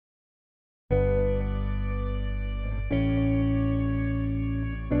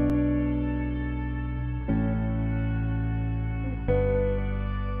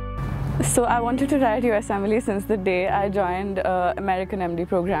So I wanted to write USMLE since the day I joined American MD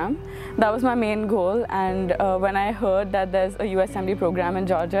program. That was my main goal, and when I heard that there's a USMD program in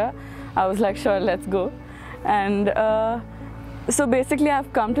Georgia, I was like, sure, let's go. And so basically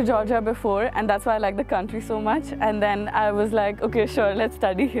I've come to Georgia before, and that's why I like the country so much. And then I was like, okay, sure, let's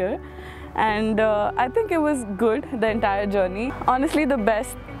study here. And I think it was good, the entire journey. Honestly,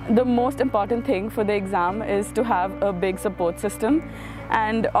 the most important thing for the exam is to have a big support system.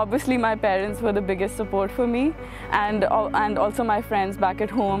 And obviously my parents were the biggest support for me, and also my friends back at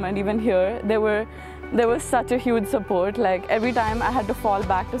home and even here. There was such a huge support. Like every time I had to fall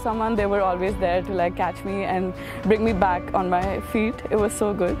back to someone, they were always there to like catch me and bring me back on my feet. It was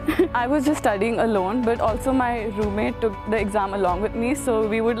so good. I was just studying alone, but also my roommate took the exam along with me, so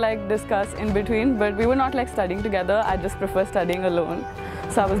we would like discuss in between, but we were not like studying together. I just prefer studying alone.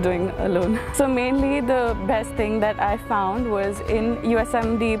 So I was doing alone. So mainly the best thing that I found was in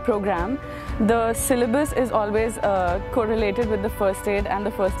USMD program, the syllabus is always correlated with the first aid and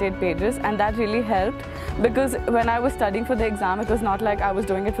the first aid pages, and that really helped because when I was studying for the exam, it was not like I was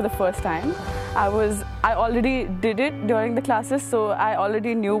doing it for the first time. I already did it during the classes, so I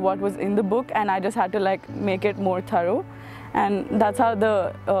already knew what was in the book, and I just had to like make it more thorough. And that's how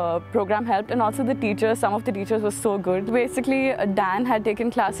the program helped. And also the teachers, some of the teachers were so good. Basically, Dan had taken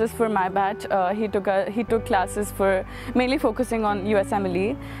classes for my batch. He took classes for mainly focusing on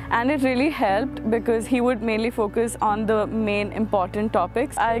USMLE, and it really helped because he would mainly focus on the main important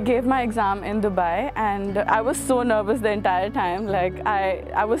topics. I gave my exam in Dubai, and I was so nervous the entire time. Like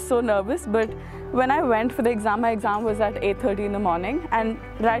I was so nervous, but when I went for the exam, my exam was at 8:30 in the morning, and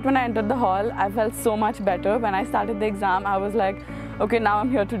right when I entered the hall, I felt so much better. When I started the exam, I was like, okay, now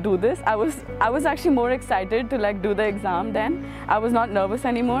I'm here to do this. I was actually more excited to like do the exam then. I was not nervous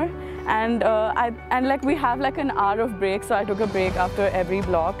anymore, and like we have like an hour of break, so I took a break after every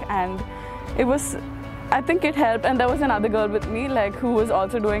block, and I think it helped. And there was another girl with me like who was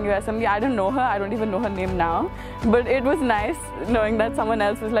also doing USMLE. I don't know her, I don't even know her name now, but it was nice knowing that someone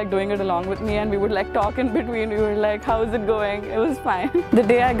else was like doing it along with me, and we would like talk in between. We were like, how is it going? It was fine. The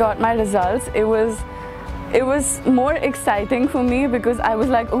day I got my results, it was more exciting for me because I was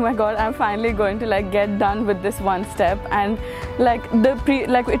like, oh my god, I'm finally going to like get done with this one step. And like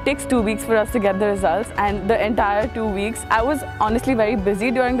it takes 2 weeks for us to get the results, and the entire 2 weeks I was honestly very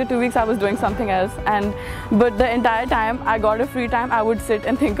busy. During the 2 weeks I was doing something else, but the entire time I got a free time, I would sit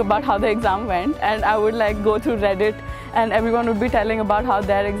and think about how the exam went, and I would like go through Reddit, and everyone would be telling about how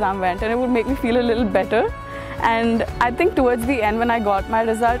their exam went, and it would make me feel a little better. And I think towards the end when I got my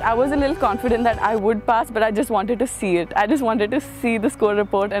result, I was a little confident that I would pass, but I just wanted to see it. I just wanted to see the score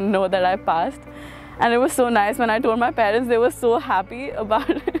report and know that I passed. And it was so nice. When I told my parents, they were so happy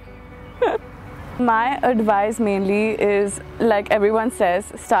about it. My advice mainly is, like everyone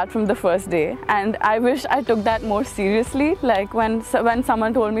says, start from the first day. And I wish I took that more seriously. Like when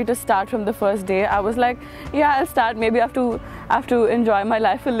someone told me to start from the first day, I was like, yeah, I'll start. Maybe I have to enjoy my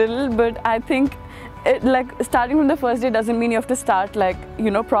life a little. But I think like starting from the first day doesn't mean you have to start like,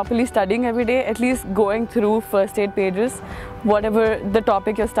 you know, properly studying every day. At least going through first aid pages, whatever the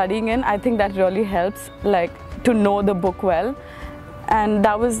topic you're studying in, I think that really helps, like to know the book well. And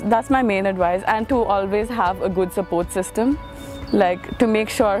that's my main advice. And to always have a good support system, like to make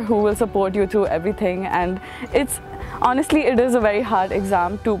sure who will support you through everything. And honestly, it is a very hard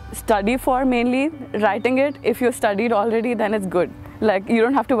exam to study for. Mainly writing it, if you studied already, then it's good. Like you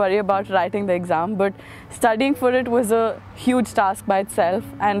don't have to worry about writing the exam, but studying for it was a huge task by itself.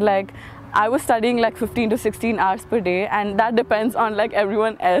 And like I was studying like 15 to 16 hours per day, and that depends on like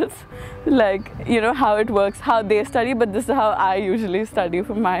everyone else, like, you know, how it works, how they study. But this is how I usually study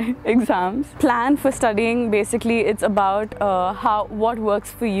for my exams. Plan for studying, basically it's about what works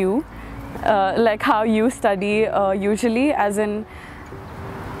for you, like how you study usually, as in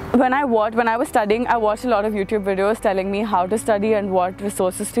when I was studying, I watched a lot of YouTube videos telling me how to study and what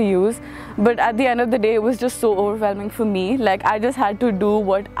resources to use. But at the end of the day, it was just so overwhelming for me. Like I just had to do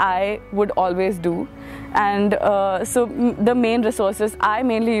what I would always do. And so the main resources, I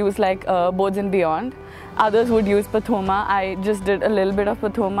mainly use like Boards and Beyond. Others would use Pathoma. I just did a little bit of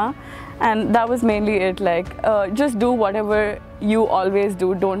Pathoma. And that was mainly it. Like just do whatever you always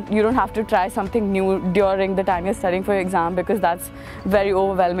do. You don't have to try something new during the time you're studying for your exam, because that's very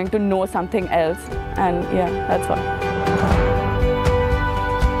overwhelming to know something else. And yeah, that's all.